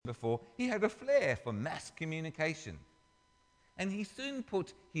before, he had a flair for mass communication. And he soon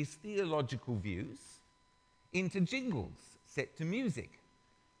put his theological views into jingles set to music,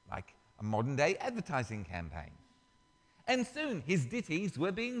 like a modern-day advertising campaign. And soon his ditties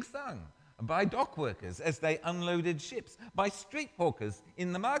were being sung by dock workers as they unloaded ships, by street hawkers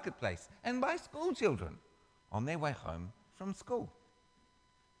in the marketplace, and by school children on their way home from school.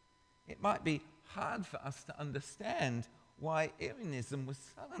 It might be hard for us to understand why Arianism was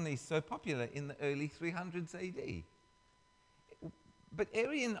suddenly so popular in the early 300s AD. But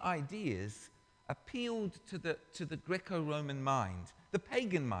Arian ideas appealed to the Greco-Roman mind, the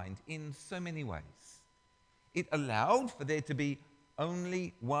pagan mind, in so many ways. It allowed for there to be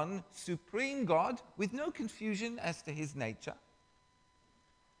only one supreme God with no confusion as to his nature,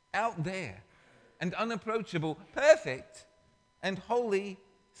 out there and unapproachable, perfect and wholly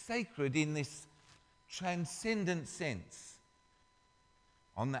sacred in this transcendent sense.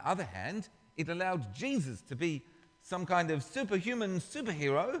 On the other hand, it allowed Jesus to be some kind of superhuman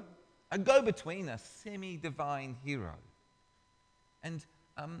superhero, a go-between, a semi-divine hero. And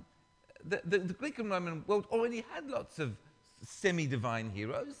the Greek and Roman world already had lots of semi-divine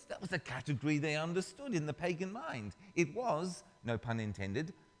heroes. That was a category they understood in the pagan mind. It was, no pun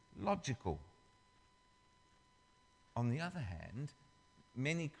intended, logical. On the other hand,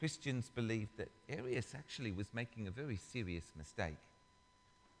 many Christians believed that Arius actually was making a very serious mistake.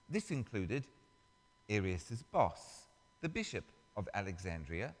 This included Arius's boss, the bishop of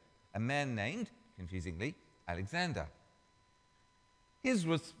Alexandria, a man named, confusingly, Alexander. His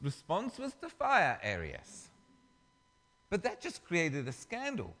response was to fire Arius. But that just created a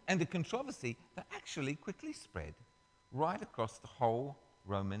scandal and a controversy that actually quickly spread right across the whole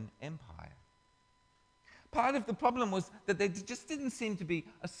Roman Empire. Part of the problem was that there just didn't seem to be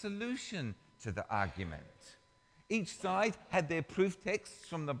a solution to the argument. Each side had their proof texts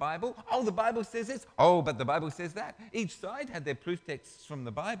from the Bible. Oh, the Bible says this. Oh, but the Bible says that. Each side had their proof texts from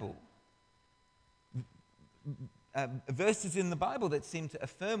the Bible. Verses in the Bible that seemed to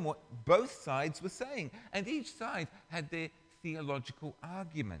affirm what both sides were saying. And each side had their theological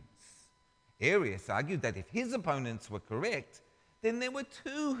arguments. Arius argued that if his opponents were correct, then there were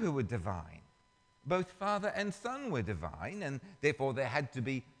two who were divine. Both Father and Son were divine, and therefore there had to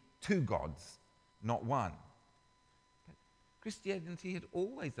be two gods, not one. But Christianity had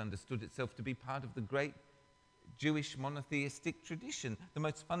always understood itself to be part of the great Jewish monotheistic tradition, the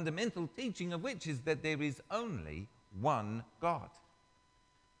most fundamental teaching of which is that there is only one God.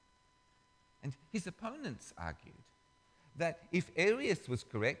 And his opponents argued that if Arius was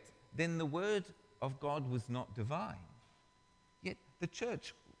correct, then the word of God was not divine. Yet the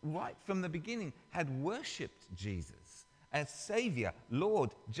church, right from the beginning, had worshipped Jesus as Savior,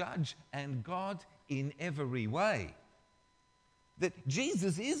 Lord, Judge, and God in every way. That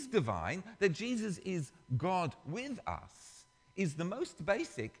Jesus is divine, that Jesus is God with us, is the most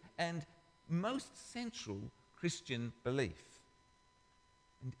basic and most central Christian belief.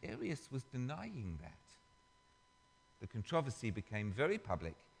 And Arius was denying that. The controversy became very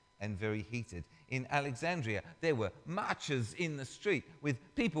public and very heated. In Alexandria, there were marches in the street with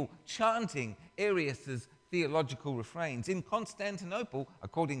people chanting Arius's theological refrains. In Constantinople,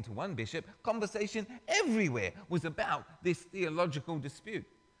 according to one bishop, conversation everywhere was about this theological dispute.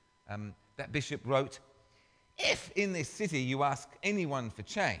 That bishop wrote, "If in this city you ask anyone for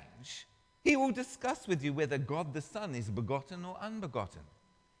change, he will discuss with you whether God the Son is begotten or unbegotten.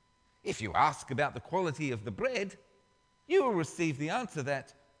 If you ask about the quality of the bread, you will receive the answer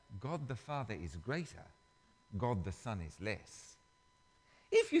that God the Father is greater, God the Son is less.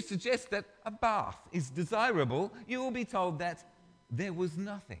 If you suggest that a bath is desirable, you will be told that there was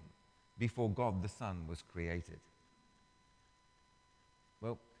nothing before God the Son was created."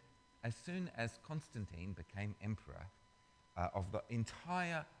 Well, as soon as Constantine became emperor of the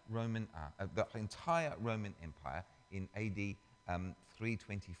entire Roman Empire in AD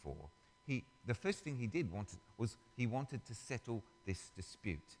 324, the first thing he did was he wanted to settle this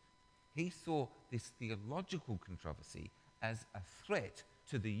dispute. He saw this theological controversy as a threat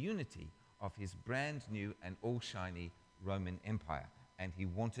to the unity of his brand new and all-shiny Roman Empire, and he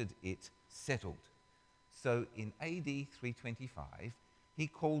wanted it settled. So in AD 325, he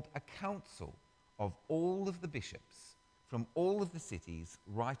called a council of all of the bishops from all of the cities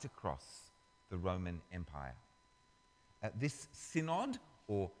right across the Roman Empire. This synod,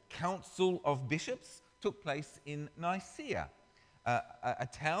 or council of bishops, took place in Nicaea, a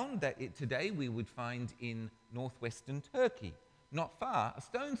town that today we would find in northwestern Turkey, not far, a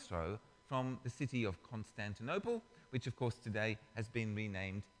stone's throw from the city of Constantinople, which of course today has been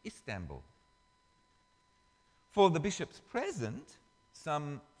renamed Istanbul. For the bishops present,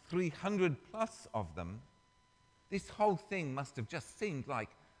 some 300 plus of them, this whole thing must have just seemed like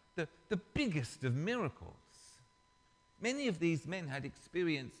the biggest of miracles. Many of these men had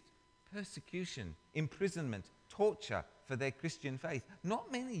experienced persecution, imprisonment, torture for their Christian faith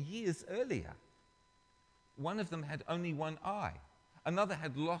not many years earlier. One of them had only one eye. Another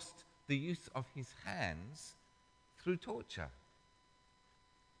had lost the use of his hands through torture.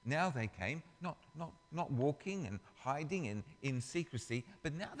 Now they came, not walking and hiding in secrecy,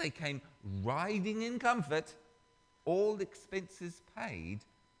 but now they came riding in comfort, all expenses paid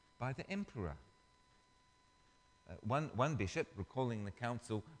by the emperor. One bishop, recalling the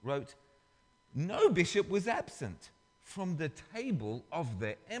council, wrote, "No bishop was absent from the table of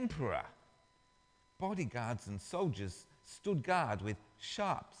the emperor. Bodyguards and soldiers stood guard with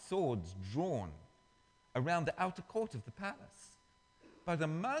sharp swords drawn around the outer court of the palace. But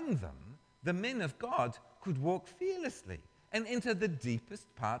among them, the men of God could walk fearlessly and enter the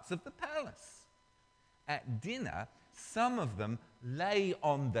deepest parts of the palace. At dinner, some of them lay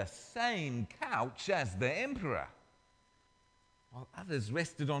on the same couch as the emperor, while others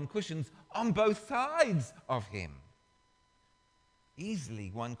rested on cushions on both sides of him.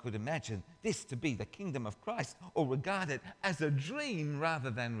 Easily one could imagine this to be the kingdom of Christ, or regard it as a dream rather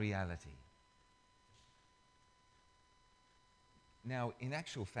than reality." Now, in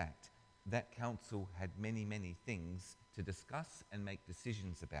actual fact, that council had many, many things to discuss and make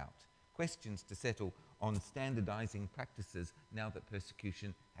decisions about, questions to settle on standardizing practices now that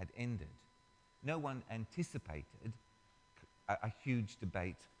persecution had ended. No one anticipated a huge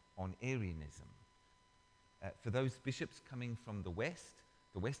debate on Arianism. For those bishops coming from the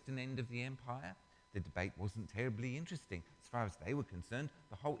western end of the empire, the debate wasn't terribly interesting. As far as they were concerned,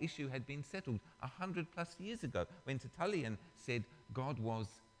 the whole issue had been settled 100 plus years ago when Tertullian said God was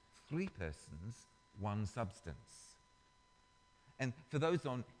three persons, one substance. And for those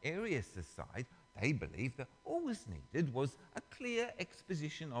on Arius' side, they believed that all was needed was a clear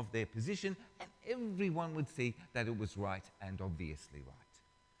exposition of their position, and everyone would see that it was right and obviously right.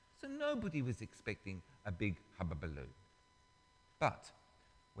 So nobody was expecting a big hubbubaloo. But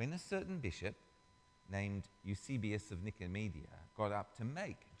when a certain bishop named Eusebius of Nicomedia got up to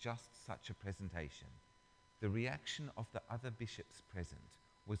make just such a presentation, the reaction of the other bishops present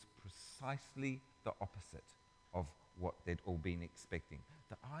was precisely the opposite of what they'd all been expecting.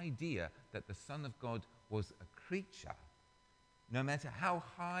 The idea that the Son of God was a creature, no matter how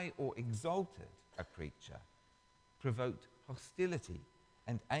high or exalted a creature, provoked hostility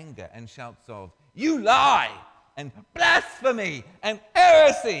and anger and shouts of, "You lie!" and "blasphemy!" and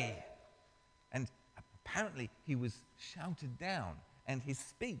 "heresy!" And apparently he was shouted down, and his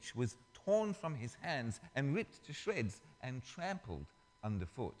speech was torn from his hands and ripped to shreds and trampled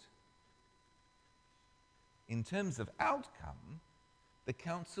underfoot. In terms of outcome, the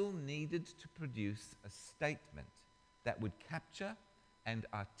council needed to produce a statement that would capture and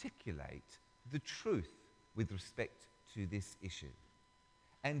articulate the truth with respect to this issue.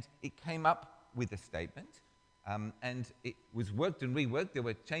 And it came up with a statement, and it was worked and reworked. There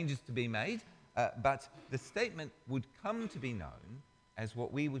were changes to be made, but the statement would come to be known as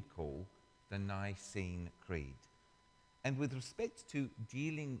what we would call the Nicene Creed. And with respect to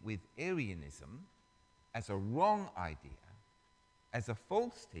dealing with Arianism as a wrong idea, as a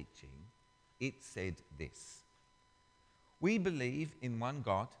false teaching, it said this: "We believe in one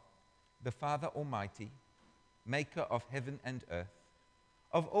God, the Father Almighty, maker of heaven and earth,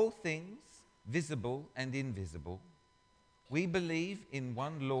 of all things, visible and invisible. We believe in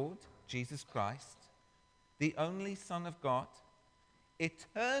one Lord, Jesus Christ, the only Son of God,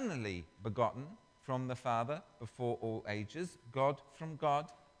 eternally begotten from the Father before all ages, God from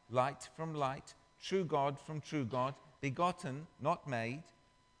God, light from light, true God from true God, begotten, not made,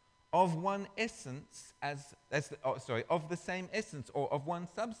 of one essence of the same essence, or of one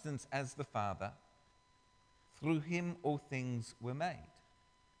substance as the Father. Through him all things were made."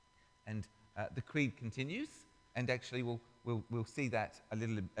 And the creed continues, and actually we'll see that a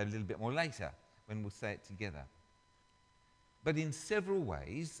little bit more later when we'll say it together. But in several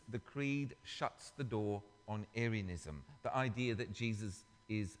ways, the creed shuts the door on Arianism, the idea that Jesus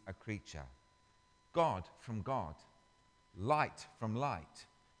is a creature. God from God, light from light,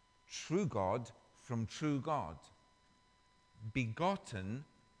 true God from true God, begotten,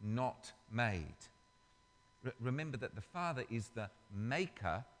 not made. Remember that the Father is the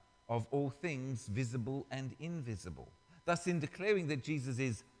maker of all things visible and invisible. Thus, in declaring that Jesus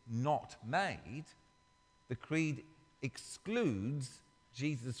is not made, the creed excludes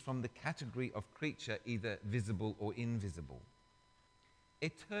Jesus from the category of creature, either visible or invisible.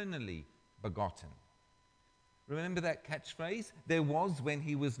 Eternally begotten. Remember that catchphrase? There was when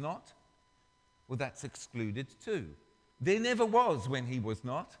he was not? Well, that's excluded too. There never was when he was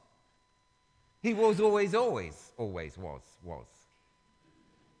not. He was always, always was.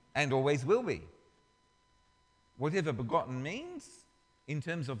 And always will be. Whatever begotten means, in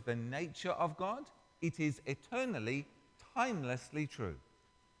terms of the nature of God, it is eternally, timelessly true.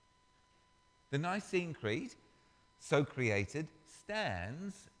 The Nicene Creed, so created,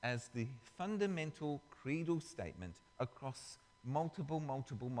 stands as the fundamental creedal statement across multiple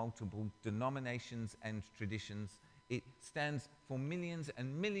denominations and traditions. It stands for millions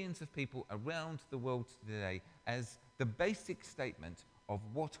and millions of people around the world today as the basic statement of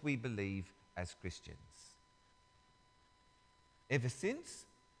what we believe as Christians. Ever since,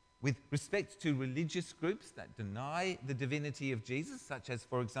 with respect to religious groups that deny the divinity of Jesus, such as,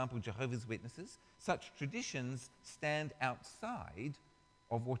 for example, Jehovah's Witnesses, such traditions stand outside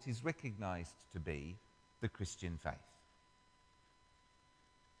of what is recognized to be the Christian faith.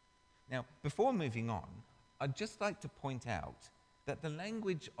 Now, before moving on, I'd just like to point out that the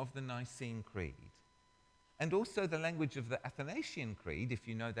language of the Nicene Creed, and also the language of the Athanasian Creed, if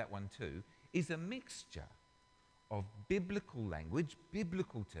you know that one too, is a mixture of biblical language,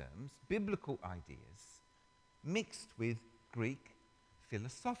 biblical terms, biblical ideas, mixed with Greek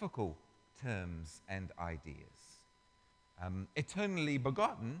philosophical terms and ideas. Eternally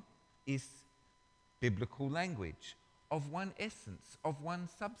begotten is biblical language of one essence, of one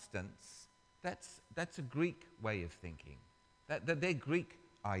substance. That's a Greek way of thinking. They're Greek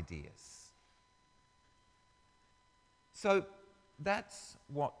ideas. So that's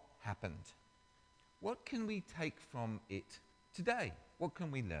what happened. What can we take from it today? What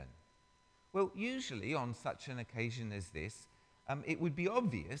can we learn? Well, usually on such an occasion as this, it would be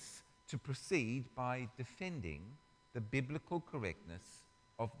obvious to proceed by defending the biblical correctness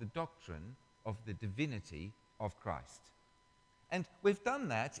of the doctrine of the divinity of Christ. And we've done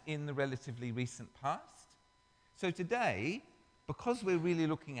that in the relatively recent past. So today, because we're really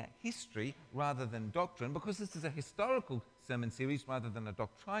looking at history rather than doctrine, because this is a historical sermon series rather than a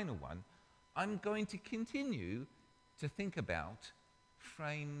doctrinal one, I'm going to continue to think about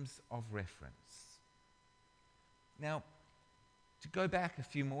frames of reference. Now, to go back a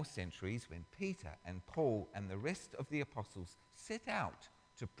few more centuries, when Peter and Paul and the rest of the apostles set out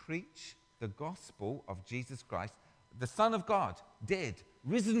to preach the gospel of Jesus Christ, the Son of God, dead,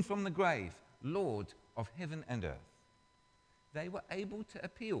 risen from the grave, Lord of heaven and earth, they were able to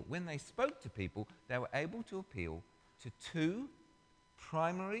appeal. When they spoke to people, they were able to appeal to two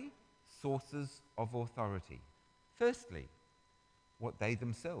primary sources of authority. Firstly, what they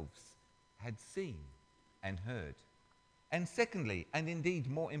themselves had seen and heard. And secondly, and indeed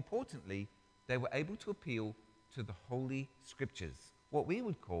more importantly, they were able to appeal to the Holy Scriptures, what we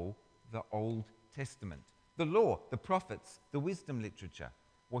would call the Old Testament. The law, the prophets, the wisdom literature,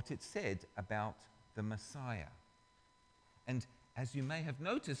 what it said about the Messiah. And as you may have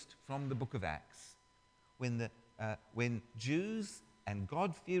noticed from the book of Acts, when Jews and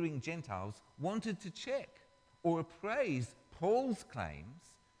God-fearing Gentiles wanted to check or appraise Paul's claims,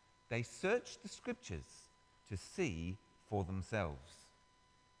 they searched the Scriptures to see for themselves.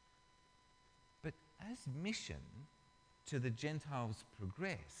 But as mission to the Gentiles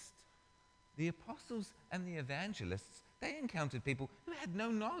progressed, the apostles and the evangelists, they encountered people who had no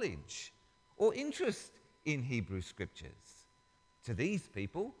knowledge or interest in Hebrew Scriptures. To these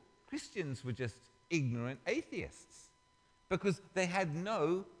people, Christians were just ignorant atheists because they had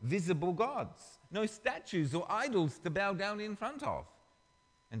no visible gods, no statues or idols to bow down in front of.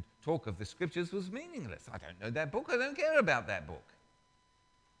 And talk of the Scriptures was meaningless. I don't know that book. I don't care about that book.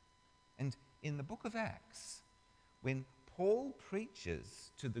 And in the book of Acts, when Paul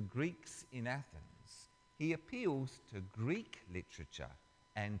preaches to the Greeks in Athens, he appeals to Greek literature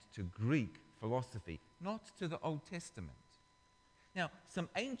and to Greek philosophy, not to the Old Testament. Now, some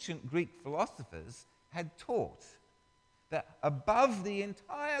ancient Greek philosophers had taught that above the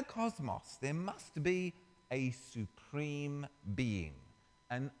entire cosmos there must be a supreme being,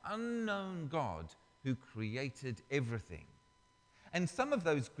 an unknown God who created everything. And some of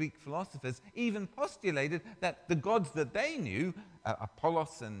those Greek philosophers even postulated that the gods that they knew,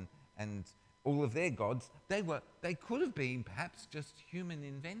 Apollos and all of their gods, they could have been perhaps just human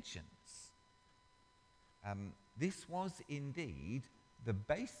inventions. This was indeed the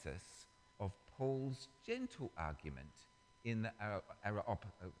basis of Paul's gentle argument in the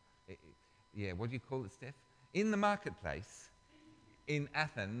what do you call it, Steph? In the marketplace in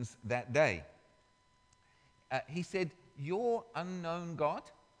Athens that day. He said, "Your unknown God,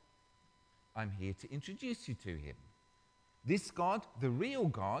 I'm here to introduce you to him. This God, the real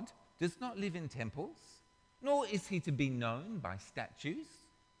God, does not live in temples, nor is he to be known by statues,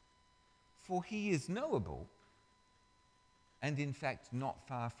 for he is knowable, and in fact not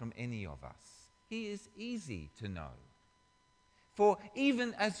far from any of us. He is easy to know. For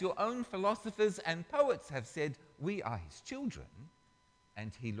even as your own philosophers and poets have said, we are his children,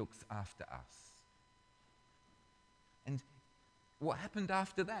 and he looks after us. And what happened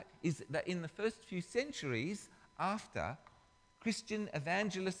after that is that in the first few centuries after, Christian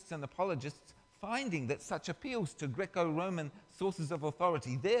evangelists and apologists, finding that such appeals to Greco-Roman sources of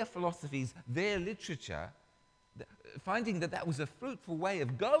authority, their philosophies, their literature, finding that that was a fruitful way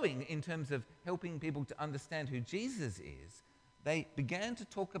of going in terms of helping people to understand who Jesus is, they began to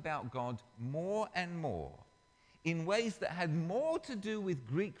talk about God more and more in ways that had more to do with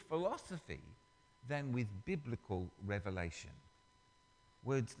Greek philosophy than with biblical revelation.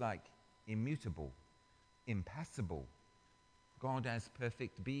 Words like immutable, impassible, God as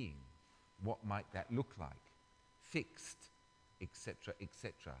perfect being, what might that look like? Fixed, etc.,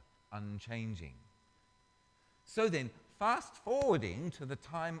 etc., unchanging. So then, fast forwarding to the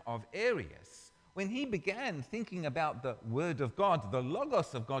time of Arius, when he began thinking about the Word of God, the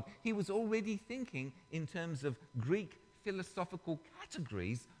Logos of God, he was already thinking in terms of Greek philosophical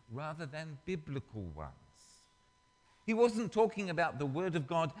categories rather than biblical ones. He wasn't talking about the Word of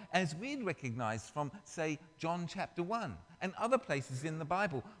God as we'd recognize from, say, John chapter 1 and other places in the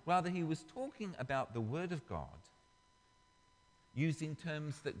Bible. Rather, he was talking about the Word of God using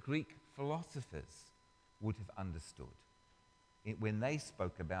terms that Greek philosophers would have understood when they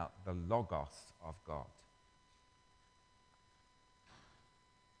spoke about the Logos of God.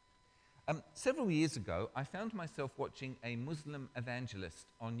 Several years ago, I found myself watching a Muslim evangelist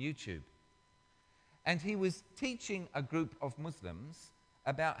on YouTube. And he was teaching a group of Muslims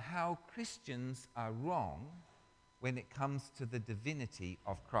about how Christians are wrong when it comes to the divinity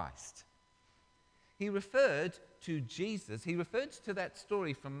of Christ. He referred to Jesus, he referred to that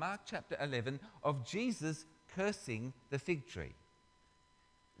story from Mark chapter 11 of Jesus cursing the fig tree.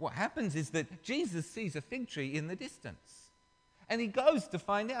 What happens is that Jesus sees a fig tree in the distance, and he goes to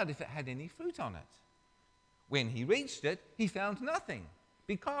find out if it had any fruit on it. When he reached it, he found nothing,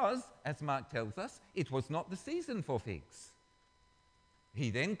 because, as Mark tells us, it was not the season for figs. He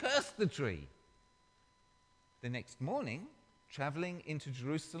then cursed the tree. The next morning, traveling into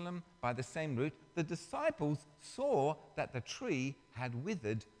Jerusalem by the same route, the disciples saw that the tree had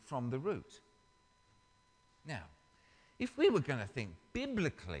withered from the root. Now, if we were going to think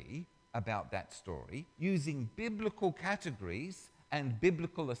biblically about that story, using biblical categories and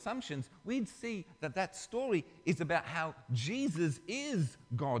biblical assumptions, we'd see that that story is about how Jesus is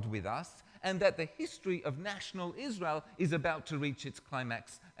God with us, and that the history of national Israel is about to reach its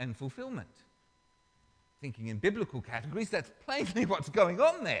climax and fulfillment. Thinking in biblical categories, that's plainly what's going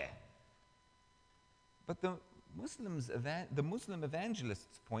on there. But the Muslim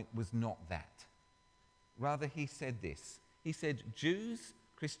evangelist's point was not that. Rather, he said this. He said, Jews,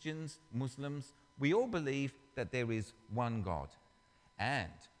 Christians, Muslims, we all believe that there is one God. And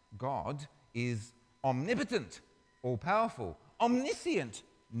God is omnipotent, all-powerful, omniscient,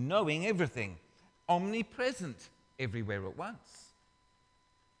 knowing everything, omnipresent, everywhere at once.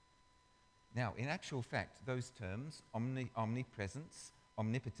 Now, in actual fact, those terms, omnipresence,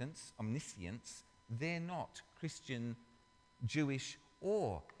 omnipotence, omniscience, they're not Christian, Jewish,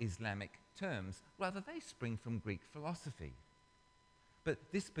 or Islamic terms. Rather, they spring from Greek philosophy. But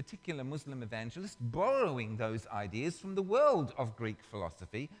this particular Muslim evangelist, borrowing those ideas from the world of Greek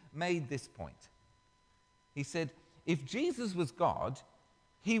philosophy, made this point. He said, if Jesus was God,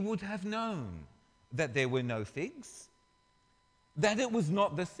 he would have known that there were no figs, that it was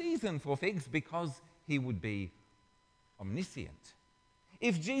not the season for figs because he would be omniscient.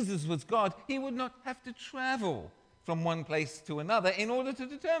 If Jesus was God, he would not have to travel from one place to another in order to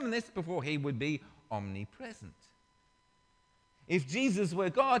determine this before he would be omnipresent. If Jesus were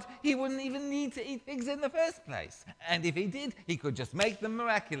God, he wouldn't even need to eat figs in the first place. And if he did, he could just make them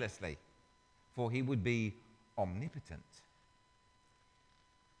miraculously, for he would be omnipotent.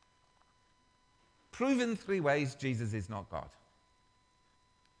 Proven 3 ways Jesus is not God.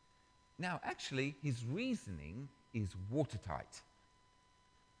 Now, actually, his reasoning is watertight,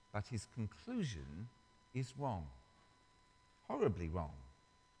 but his conclusion is wrong. Horribly wrong.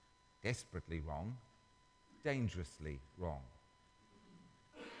 Desperately wrong. Dangerously wrong.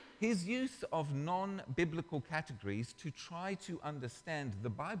 His use of non-biblical categories to try to understand the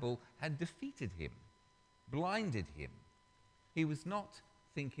Bible had defeated him, blinded him. He was not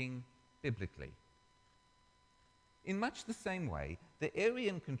thinking biblically. In much the same way, the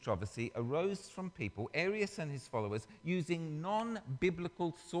Arian controversy arose from people, Arius and his followers, using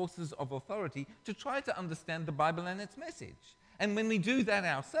non-biblical sources of authority to try to understand the Bible and its message. And when we do that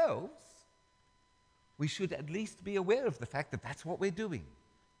ourselves, we should at least be aware of the fact that that's what we're doing.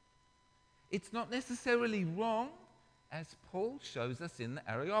 It's not necessarily wrong, as Paul shows us in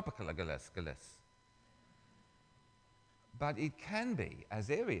the Areopagus, but it can be, as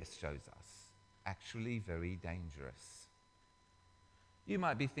Arius shows us, actually very dangerous. You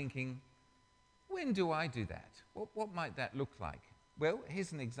might be thinking, when do I do that? What might that look like? Well,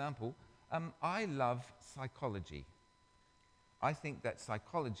 here's an example. I love psychology. I think that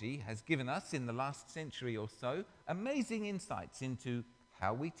psychology has given us, in the last century or so, amazing insights into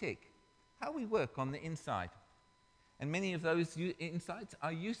how we tick, how we work on the inside. And many of those insights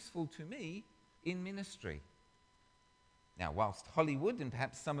are useful to me in ministry. Now, whilst Hollywood and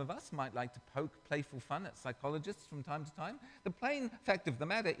perhaps some of us might like to poke playful fun at psychologists from time to time, the plain fact of the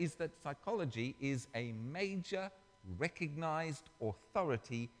matter is that psychology is a major recognized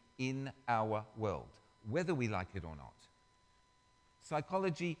authority in our world, whether we like it or not.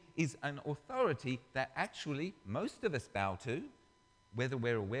 Psychology is an authority that actually most of us bow to, whether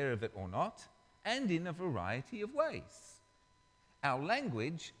we're aware of it or not, and in a variety of ways. Our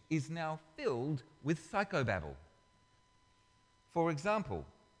language is now filled with psychobabble. For example,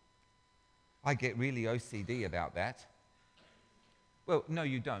 I get really OCD about that. Well, no,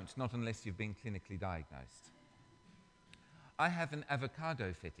 you don't, not unless you've been clinically diagnosed. I have an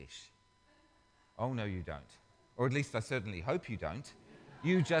avocado fetish. Oh, no, you don't. Or at least I certainly hope you don't.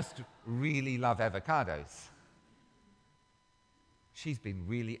 You just really love avocados. She's been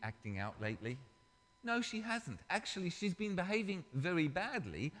really acting out lately. No, she hasn't. Actually, she's been behaving very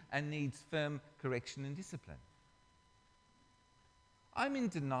badly and needs firm correction and discipline. I'm in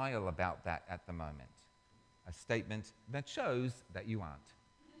denial about that at the moment, a statement that shows that you aren't.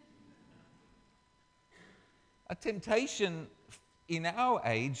 A temptation in our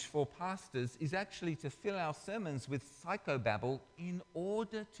age for pastors is actually to fill our sermons with psychobabble in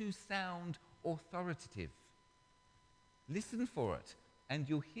order to sound authoritative. Listen for it, and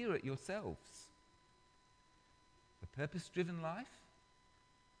you'll hear it yourselves. The purpose-driven life?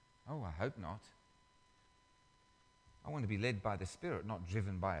 Oh, I hope not. I want to be led by the Spirit, not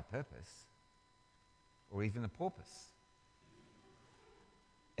driven by a purpose or even a porpoise.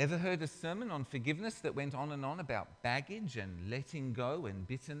 Ever heard a sermon on forgiveness that went on and on about baggage and letting go and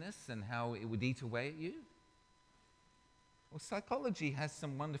bitterness and how it would eat away at you? Well, psychology has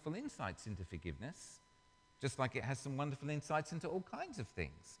some wonderful insights into forgiveness, just like it has some wonderful insights into all kinds of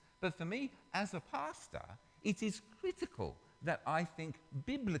things. But for me, as a pastor, it is critical that I think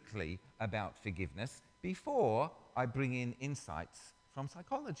biblically about forgiveness before I bring in insights from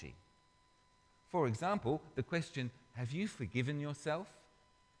psychology. For example, the question, have you forgiven yourself?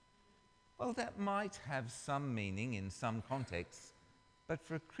 Well, that might have some meaning in some contexts, but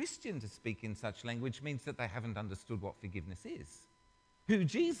for a Christian to speak in such language means that they haven't understood what forgiveness is, who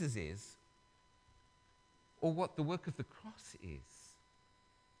Jesus is, or what the work of the cross is.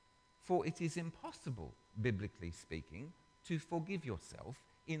 For it is impossible, biblically speaking, to forgive yourself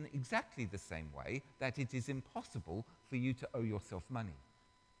in exactly the same way that it is impossible for you to owe yourself money.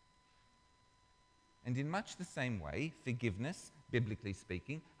 And in much the same way, forgiveness, biblically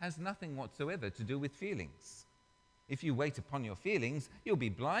speaking, has nothing whatsoever to do with feelings. If you wait upon your feelings, you'll be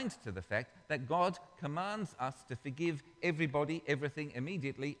blind to the fact that God commands us to forgive everybody, everything,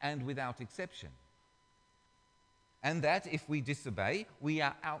 immediately and without exception. And that if we disobey, we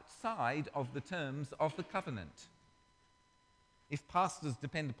are outside of the terms of the covenant. If pastors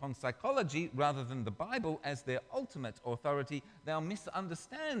depend upon psychology rather than the Bible as their ultimate authority, they'll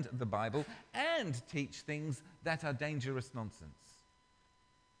misunderstand the Bible and teach things that are dangerous nonsense.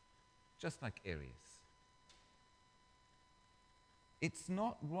 Just like Arius. It's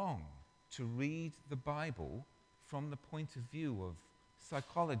not wrong to read the Bible from the point of view of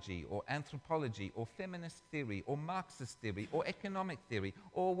psychology or anthropology or feminist theory or Marxist theory or economic theory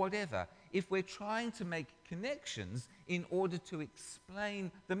or whatever, if we're trying to make connections in order to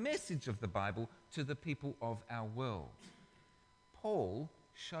explain the message of the Bible to the people of our world. Paul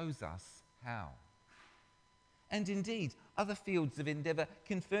shows us how. And indeed, other fields of endeavor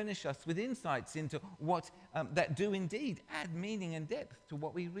can furnish us with insights into what that do indeed add meaning and depth to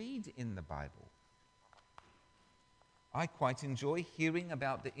what we read in the Bible. I quite enjoy hearing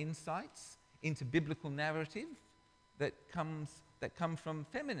about the insights into biblical narrative that come from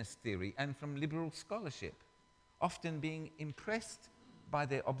feminist theory and from liberal scholarship, often being impressed by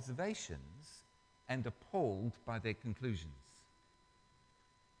their observations and appalled by their conclusions.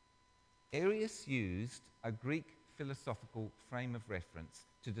 Arius used a Greek philosophical frame of reference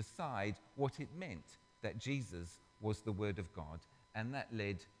to decide what it meant that Jesus was the Word of God, and that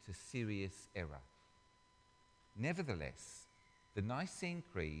led to serious error. Nevertheless, the Nicene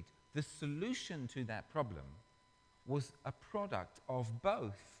Creed, the solution to that problem, was a product of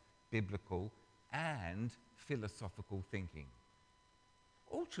both biblical and philosophical thinking.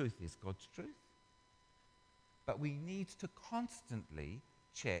 All truth is God's truth, but we need to constantly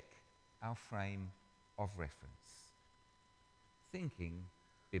check our frame of reference, thinking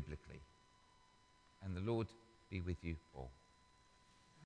biblically. And the Lord be with you all.